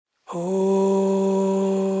ॐ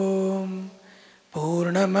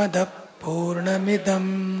पूर्णमदः पूर्णमिदं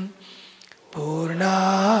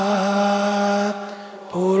पूर्णात्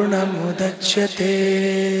पूर्णमुदच्यते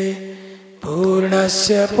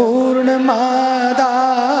पूर्णस्य पूर्णमादाय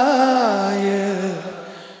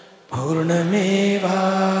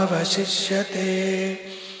पूर्णमेवावशिष्यते।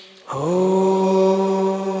 ॐ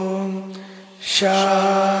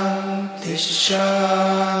शान्ति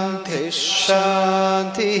शान्ति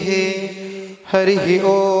शान्तिः। हरिः ॐ।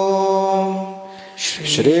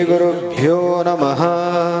 श्री गुरुभ्यो नमः।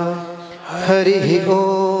 हरिः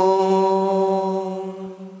ॐ।